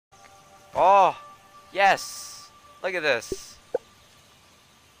Oh, yes. Look at this.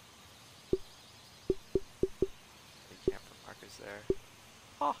 You can't put markers there.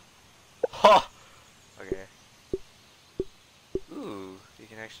 Oh. Oh. Okay. Ooh, you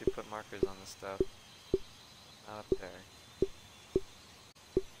can actually put markers on this stuff. Not up there.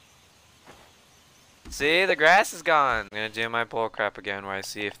 See, the grass is gone. I'm gonna do my bull crap again where I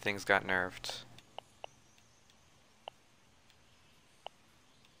see if things got nerfed.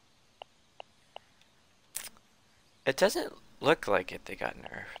 It doesn't look like it. They got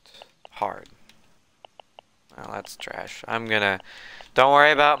nerfed hard. Well, that's trash. I'm gonna... Don't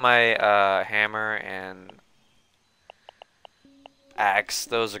worry about my hammer and axe.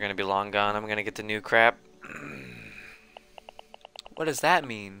 Those are gonna be long gone. I'm gonna get the new crap. What does that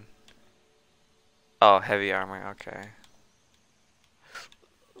mean? Oh, heavy armor. Okay.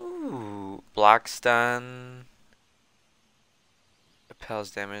 Ooh, block stun. Repels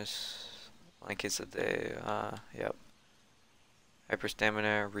damage. Like it's a day. Yep. Hyper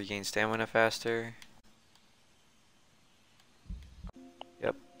stamina. Regain stamina faster.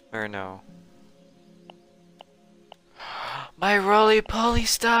 Yep. Or no. My roly-poly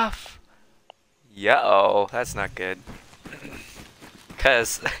stuff! Yo, that's not good.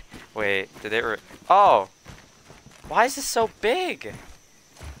 Cause, wait, did it oh! Why is this so big?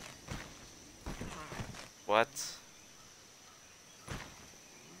 What?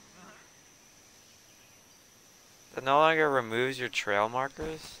 It no longer removes your trail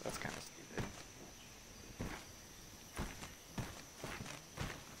markers? That's kind of stupid.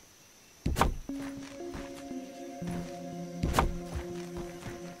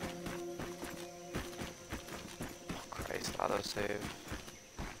 Oh Christ, autosave.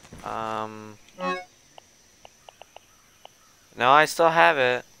 No, I still have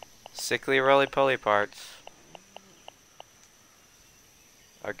it. Sickly roly-poly parts.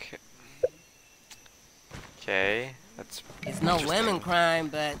 Okay. Okay, that's... It's no lemon crime,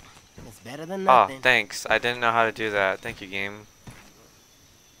 but it's better than Oh, nothing. thanks. I didn't know how to do that. Thank you, game.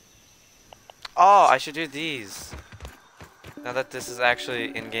 Oh, I should do these. Now that this is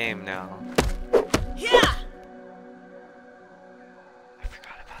actually in-game now. Yeah! I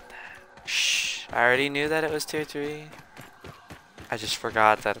forgot about that. Shh. I already knew that it was tier 3. I just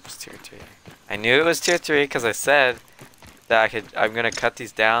forgot that it was tier 3. I knew it was tier 3 because I said that I'm gonna cut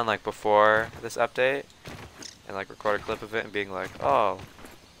these down like before this update. And like record a clip of it and being like, oh,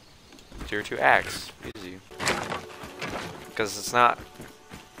 tier 2 axe. Easy. Because it's not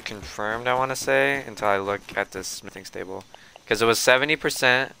confirmed, I want to say, until I look at this smithing stable. Because it was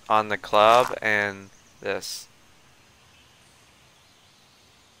 70% on the club and this.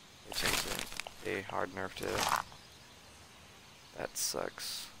 They changed it. They hard nerfed it. That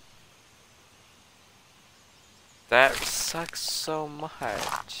sucks. That sucks so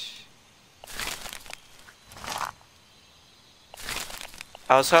much.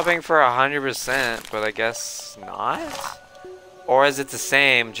 I was hoping for 100%, but I guess not? Or is it the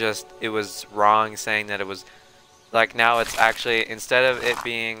same, just it was wrong saying that it was... Like now it's actually, instead of it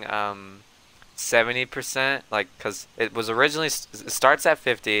being 70%, like, because it was originally, it starts at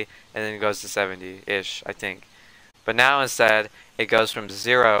 50 and then it goes to 70-ish, I think. But now instead, it goes from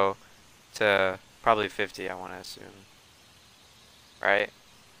 0 to probably 50, I want to assume. Right?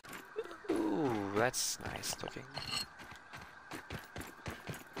 Ooh, that's nice looking.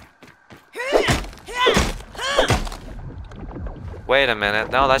 Wait a minute.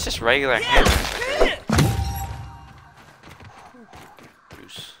 No, that's just regular hammer.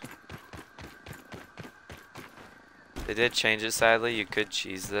 Goose. They did change it, sadly. You could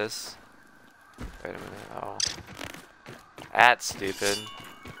cheese this. Wait a minute. Oh. That's stupid.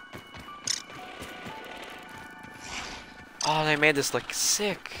 Oh, they made this look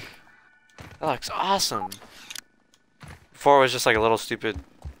sick. That looks awesome. Before it was just like a little stupid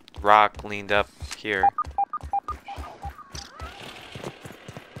rock leaned up here.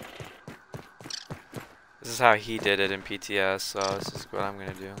 This is how he did it in PTS, so this is what I'm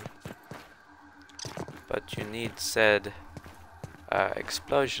gonna do. But you need said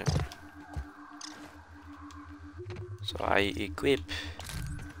explosion. So I equip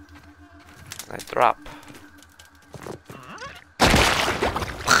and I drop.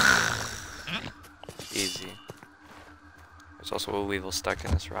 Easy. There's also a weevil stuck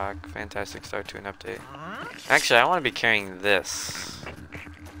in this rock. Fantastic start to an update. Actually, I want to be carrying this.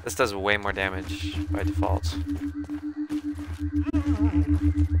 This does way more damage by default.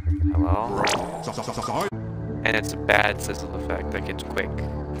 Hello? And it's a bad sizzle effect, like it's quick.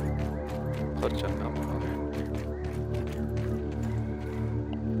 Close jump up.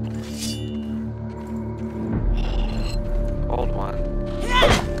 Old one.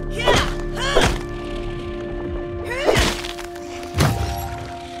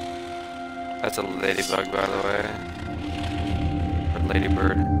 That's a ladybug, by the way. Or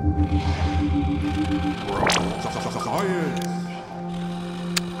ladybird.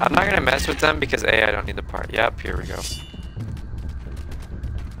 I'm not gonna mess with them because A, I don't need the part. Yep, here we go.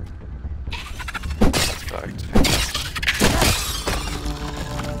 That's fucked.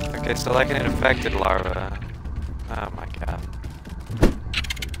 Okay, so like an infected larva. Oh my god.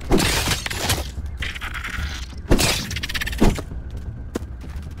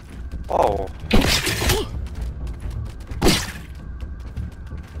 Oh.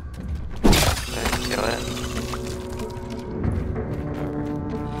 Didn't kill it.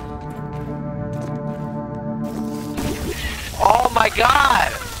 Oh my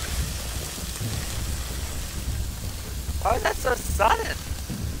god! Why was that so sudden?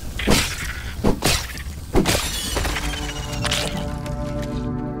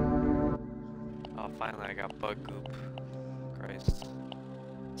 Oh, finally I got bug goop. Christ.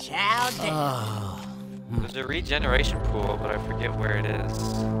 Chow down. There's a regeneration pool, but I forget where it is.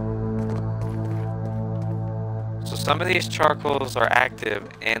 So some of these charcoals are active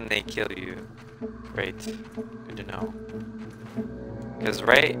and they kill you. Great. Good to know. Because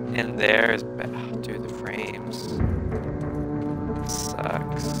right in there is... Oh, dude, the frames.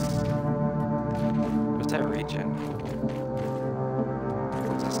 Sucks. What's that regen pool?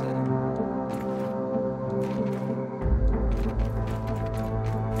 What's this in?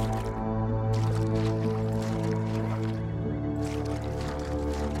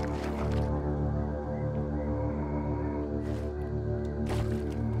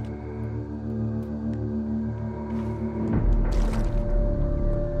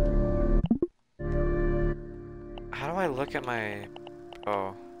 How do I look at my...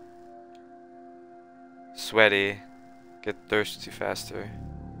 Oh. Sweaty. Get thirsty faster.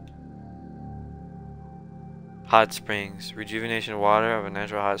 Hot springs. Rejuvenation water of a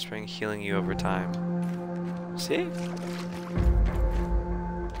natural hot spring, healing you over time. See?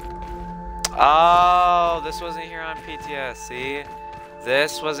 Oh, this wasn't here on PTS. See?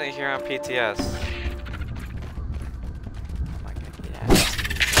 This wasn't here on PTS.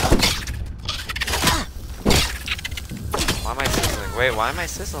 Why am I sizzling? Wait, why am I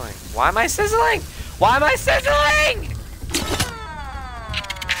sizzling? Why am I sizzling? Why am I sizzling?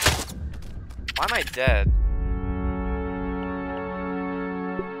 Why am I dead?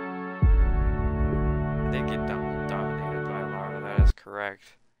 I did get dominated by a larva, that is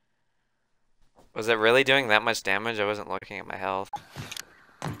correct. Was it really doing that much damage? I wasn't looking at my health.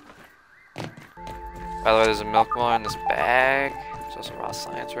 By the way, there's a milk molar in this bag. There's also raw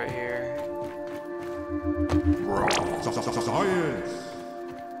science right here.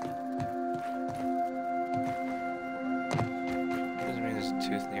 Doesn't mean there's a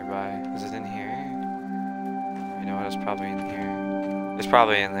tooth nearby. Is it in here? You know what? It's probably in here. It's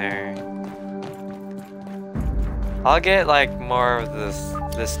probably in there. I'll get like more of this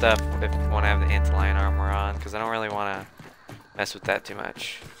stuff if I want to have the antlion armor on, because I don't really want to mess with that too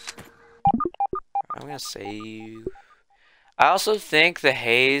much. I'm gonna save. I also think the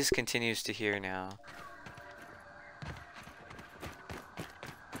haze continues to here now.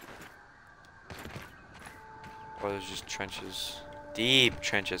 Or there's just trenches. Deep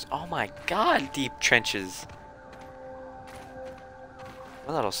trenches. Oh my god, deep trenches. I'm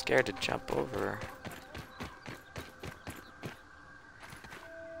a little scared to jump over.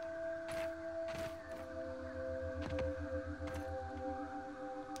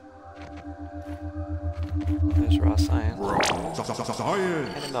 There's raw science.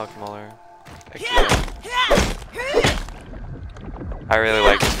 And a milk molar. I really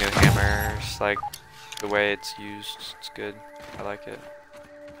like this new hammer. It's like the way it's used. It's good. I like it.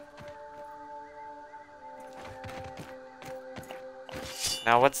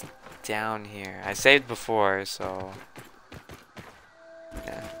 Now what's down here? I saved before, so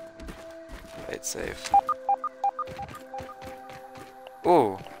yeah. It's safe.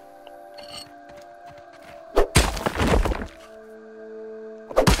 Ooh.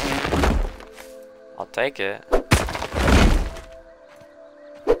 I'll take it.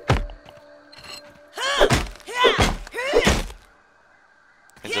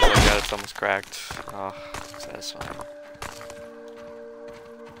 And just like that, it's almost cracked. Oh, satisfying.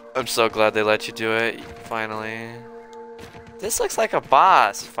 I'm so glad they let you do it, finally. This looks like a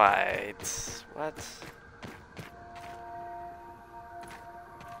boss fight. What?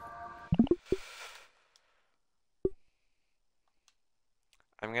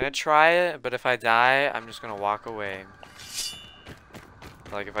 I'm gonna try it, but if I die, I'm just gonna walk away.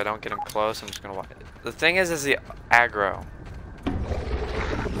 Like, if I don't get him close, I'm just gonna walk. The thing is the aggro.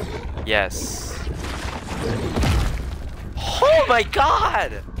 Yes. Oh my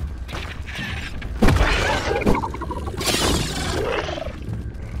god!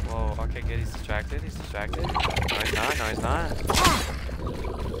 Whoa, okay, good, he's distracted, he's distracted. No, he's not, no, he's not.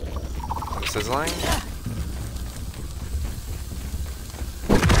 I'm sizzling.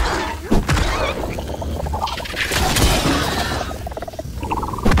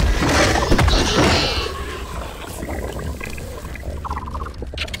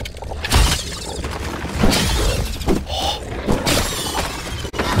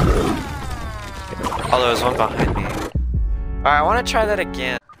 Oh, there's one behind me. Alright, I want to try that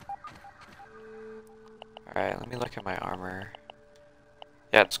again. Alright, let me look at my armor.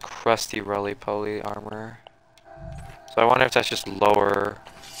 Yeah, it's crusty roly-poly armor. So I wonder if that's just lower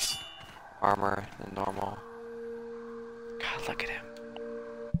armor than normal. God, look at him.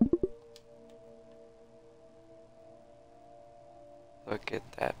 Look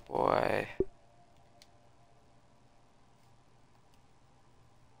at that boy.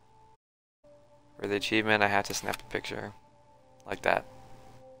 For the achievement, I have to snap a picture. Like that.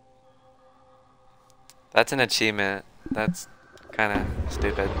 That's an achievement. That's kind of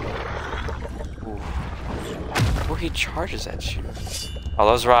stupid. Ooh. Oh, he charges at you. Oh,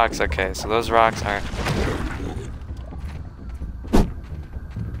 those rocks. Okay, so those rocks aren't...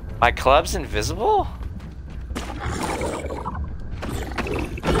 My club's invisible?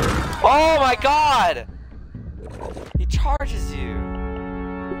 Oh my god! He charges you.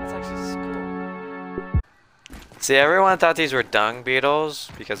 That's actually cool. See, everyone thought these were dung beetles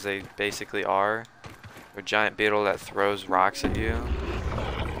because they basically are. They're a giant beetle that throws rocks at you.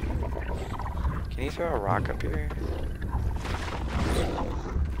 Can you throw a rock up here?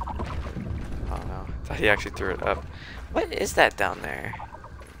 Oh no, I thought he actually threw it up. What is that down there?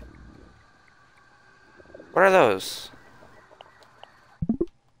 What are those?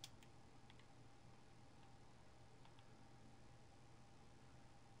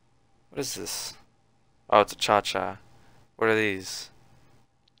 What is this? Oh, it's a cha-cha. What are these?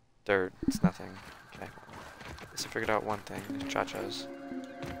 Dirt. It's nothing. Okay. At least I figured out one thing. Cha-chas.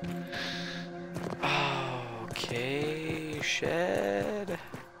 Okay. Shed.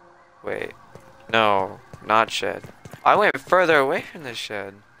 Wait. No. Not shed. I went further away from the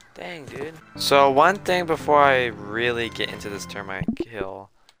shed. Dang, dude. So one thing before I really get into this termite kill.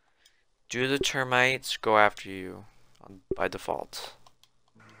 Do the termites go after you by default?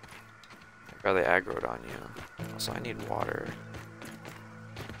 Really aggroed on you. Also, I need water.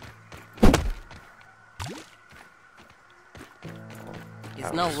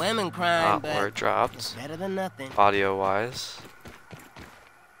 It's no lemon crime, but or dropped. it's better than nothing. Audio wise.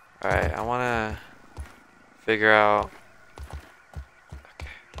 Alright, I wanna figure out.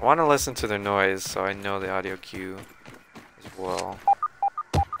 Okay. I wanna listen to the noise so I know the audio cue as well.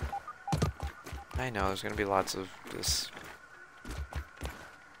 I know there's gonna be lots of this.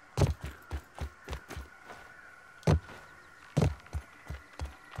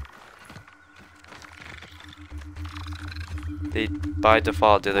 They, by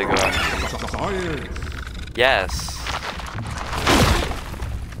default, do they go out? Yes.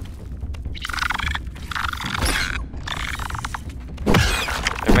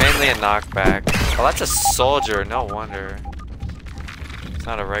 They're mainly a knockback. Oh, that's a soldier. No wonder. It's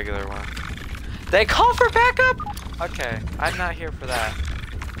not a regular one. They call for backup? Okay, I'm not here for that.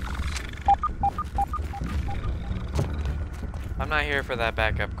 I'm not here for that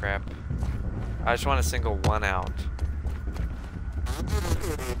backup crap. I just want to single one out.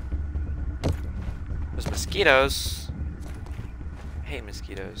 There's mosquitoes. I hate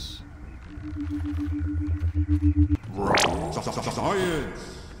mosquitoes.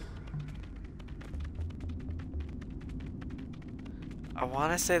 I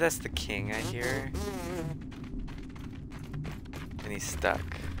want to say that's the king I hear. And he's stuck.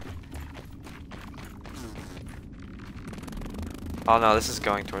 Oh no, this is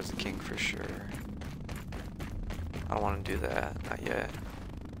going towards the king for sure. I don't want to do that. Not yet.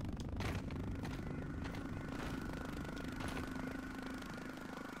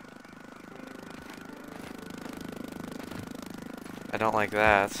 I don't like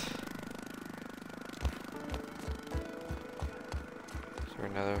that. Is there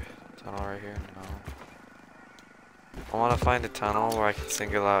another tunnel right here? No. I want to find a tunnel where I can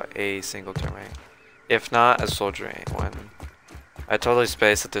single out a single termite. If not, a soldier ant one. I totally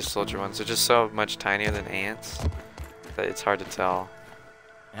spaced that there's soldier ones. They're just so much tinier than ants that it's hard to tell.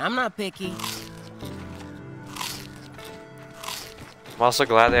 I'm not picky. I'm also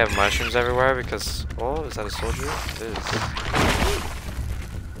glad they have mushrooms everywhere because... Oh, is that a soldier? It is.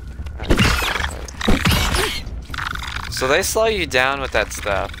 Right. So they slow you down with that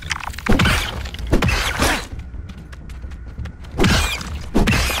stuff.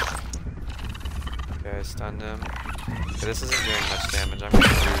 Okay, I stunned him. Okay, this isn't doing much damage. I'm gonna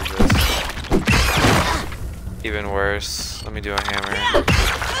do this. Even worse. Let me do a hammer.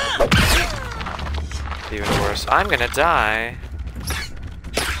 Even worse. I'm gonna die.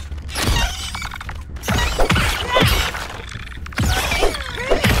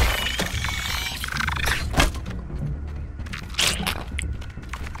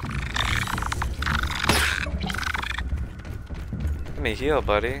 Let me heal,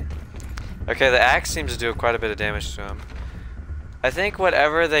 buddy. Okay, the axe seems to do quite a bit of damage to him. I think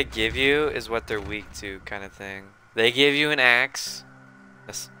whatever they give you is what they're weak to, kind of thing. They give you an axe,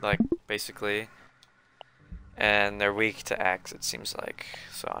 like, basically, and they're weak to axe, it seems like.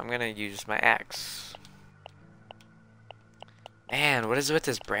 So I'm gonna use my axe. Man, what is with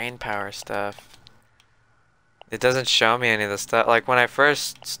this brain power stuff? It doesn't show me any of the stuff. Like, when I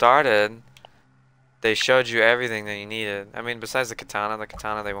first started, they showed you everything that you needed. I mean, besides the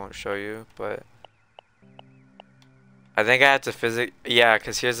katana they won't show you, but I think I have to yeah,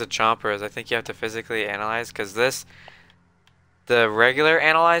 because here's the chompers. I think you have to physically analyze, because the regular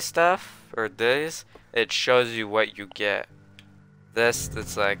analyze stuff, or this, it shows you what you get.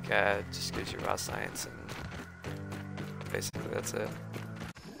 It's like, it just gives you raw science, and basically that's it.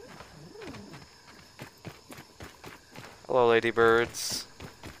 Hello, ladybirds.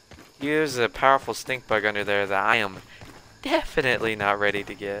 There's a powerful stink bug under there that I am definitely not ready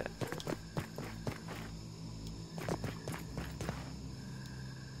to get.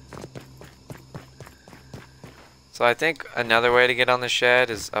 So I think another way to get on the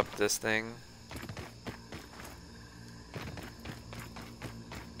shed is up this thing.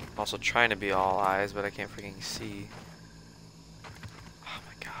 I'm also trying to be all eyes, but I can't freaking see. Oh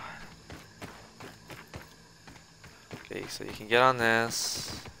my god. Okay, so you can get on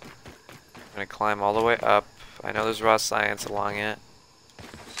this. I'm gonna climb all the way up. I know there's raw science along it.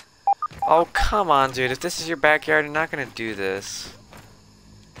 Oh, come on, dude. If this is your backyard, you're not gonna do this.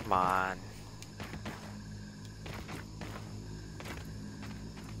 Come on.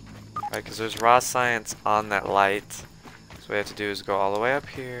 Right, because there's raw science on that light. So what we have to do is go all the way up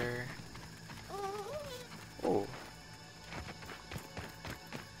here. Ooh.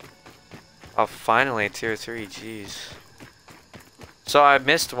 Oh, finally, tier 3, jeez. So I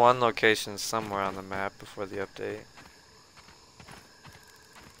missed one location somewhere on the map before the update.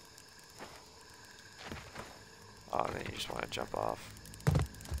 Oh, and then you just want to jump off.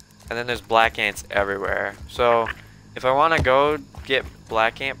 And then there's black ants everywhere. So if I want to go get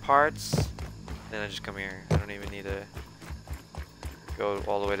black ant parts, then I just come here. I don't even need to go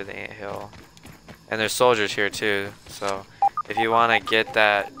all the way to the ant hill. And there's soldiers here too. So if you want to get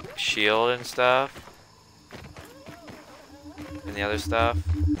that shield and stuff, and the other stuff,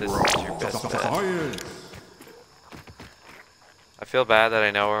 this is your best bet. I feel bad that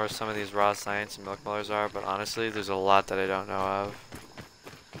I know where some of these raw science and milk mullers are, but honestly, there's a lot that I don't know of.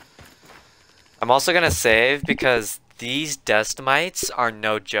 I'm also gonna save because these dust mites are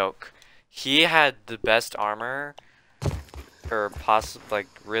no joke. He had the best armor, or possibly like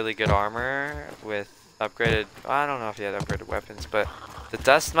really good armor with upgraded. I don't know if he had upgraded weapons, but the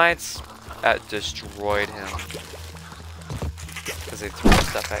dust mites destroyed him. Because they throw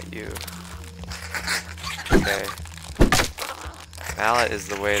stuff at you. Okay. Mallet is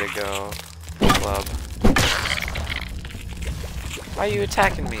the way to go. Club. Why are you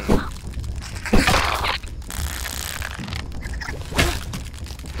attacking me?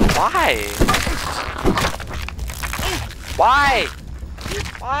 Why? Why?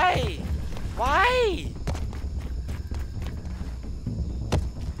 Why? Why?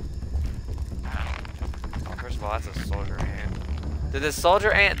 Oh, first of all, that's a soldier ant. Did the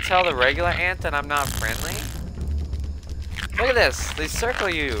soldier ant tell the regular ant that I'm not friendly? Look at this. They circle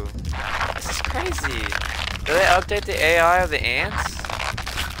you. This is crazy. Do they update the AI of the ants?